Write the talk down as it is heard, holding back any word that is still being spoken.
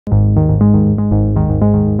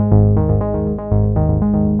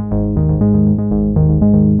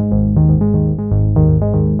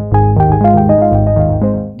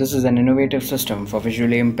This is an innovative system for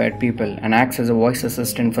visually impaired people and acts as a voice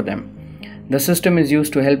assistant for them. The system is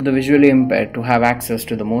used to help the visually impaired to have access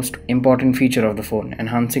to the most important feature of the phone,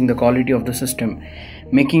 enhancing the quality of the system,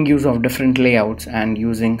 making use of different layouts, and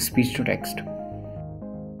using speech to text.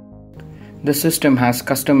 The system has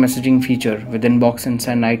custom messaging feature with inbox and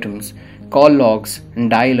send items, call logs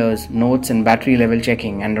and dialers, notes and battery level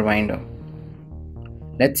checking and reminder.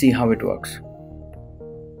 Let's see how it works.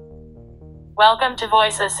 Welcome to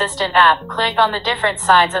Voice Assistant app. Click on the different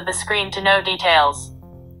sides of the screen to know details.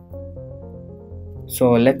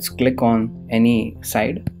 So let's click on any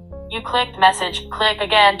side. You clicked message. Click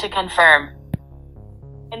again to confirm.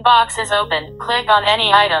 Inbox is open. Click on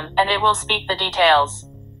any item and it will speak the details.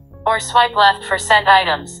 Or swipe left for sent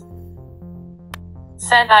items.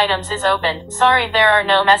 Sent items is open. Sorry, there are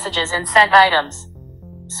no messages in sent items.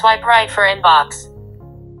 Swipe right for inbox.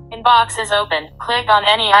 Inbox is open. Click on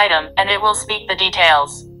any item and it will speak the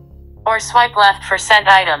details. Or swipe left for sent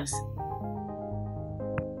items.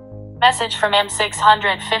 Message from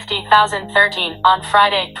M650,013 on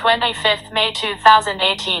Friday, 25th May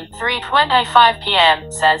 2018, 3:25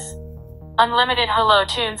 p.m. says, unlimited hello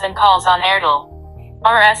tunes and calls on Airtel.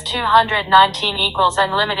 RS219 equals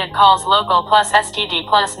unlimited calls local plus STD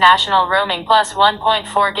plus national roaming plus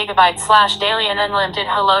 1.4 GB / daily and unlimited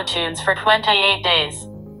hello tunes for 28 days.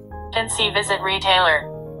 Can see visit retailer.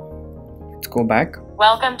 Let's go back.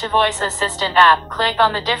 Welcome to Voice Assistant app. Click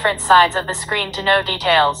on the different sides of the screen to know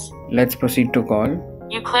details. Let's proceed to call.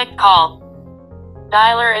 You click call.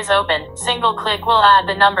 Dialer is open. Single click will add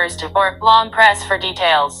the numbers to or long press for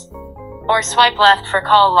details. Or swipe left for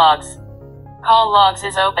call logs. Call logs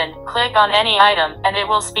is open. Click on any item and it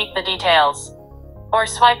will speak the details. Or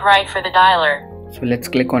swipe right for the dialer. So let's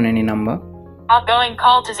click on any number. Outgoing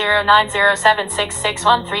call to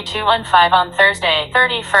 090766132215 on Thursday,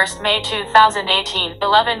 31st May 2018,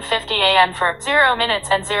 11:50 a.m. for 0 minutes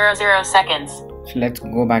and 00 seconds. So let's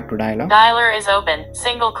go back to dialer. Dialer is open.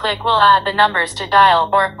 Single click will add the numbers to dial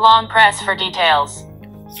or long press for details.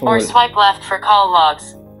 Or swipe left for call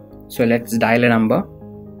logs. So let's dial a number.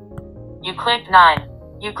 You clicked 9.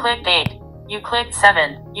 You clicked 8. You clicked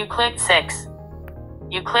 7. You clicked 6.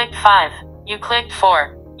 You clicked 5. You clicked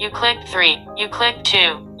 4. You clicked 3, you clicked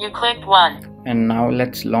 2, you clicked 1. And now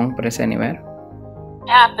let's long press anywhere.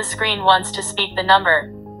 Tap the screen once to speak the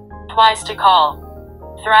number, twice to call,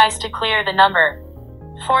 thrice to clear the number,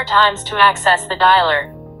 4 times to access the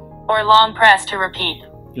dialer, or long press to repeat.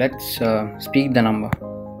 Let's speak the number.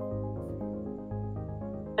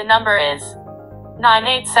 The number is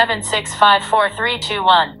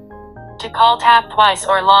 987654321. To call, tap twice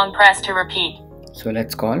or long press to repeat. So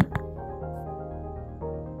let's call.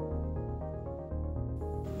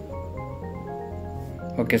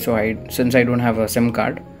 Okay, so since I don't have a SIM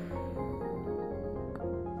card.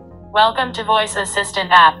 Welcome to Voice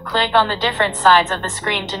Assistant app. Click on the different sides of the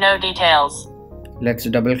screen to know details. Let's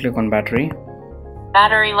double click on battery.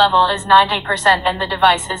 Battery level is 90% and the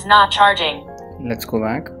device is not charging. Let's go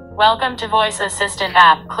back. Welcome to Voice Assistant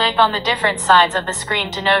app. Click on the different sides of the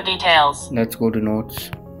screen to know details. Let's go to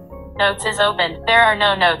notes. Notes is open. There are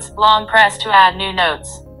no notes. Long press to add new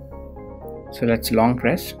notes. So let's long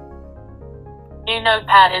press. New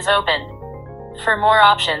notepad is open. For more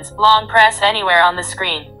options, long press anywhere on the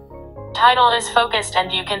screen. Title is focused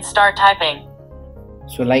and you can start typing.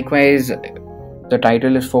 So likewise, the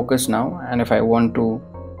title is focused now, and if I want to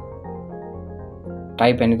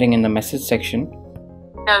type anything in the message section.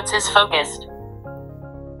 Notes is focused.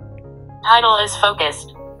 Title is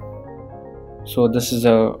focused. So this is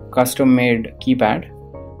a custom made keypad.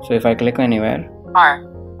 So if I click anywhere, R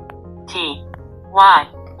T Y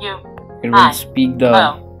U it will speak the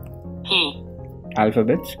P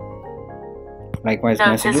alphabets. Likewise,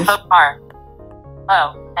 Notes messages. is R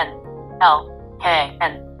O N L K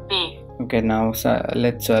N B. Okay, now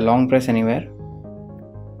let's long press anywhere.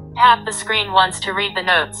 Tap the screen once to read the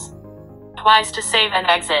notes, twice to save and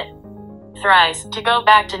exit, thrice to go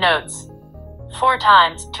back to notes, 4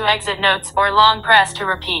 times to exit notes or long press to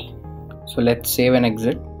repeat. So let's save and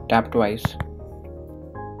exit. Tap twice.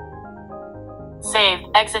 Save,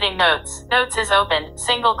 exiting notes. Notes is open.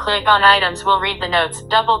 Single click on items will read the notes.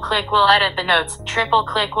 Double click will edit the notes. Triple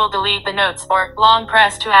click will delete the notes or long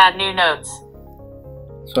press to add new notes.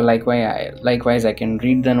 So likewise I can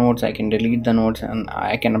read the notes, I can delete the notes, and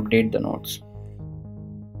I can update the notes.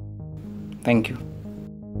 Thank you.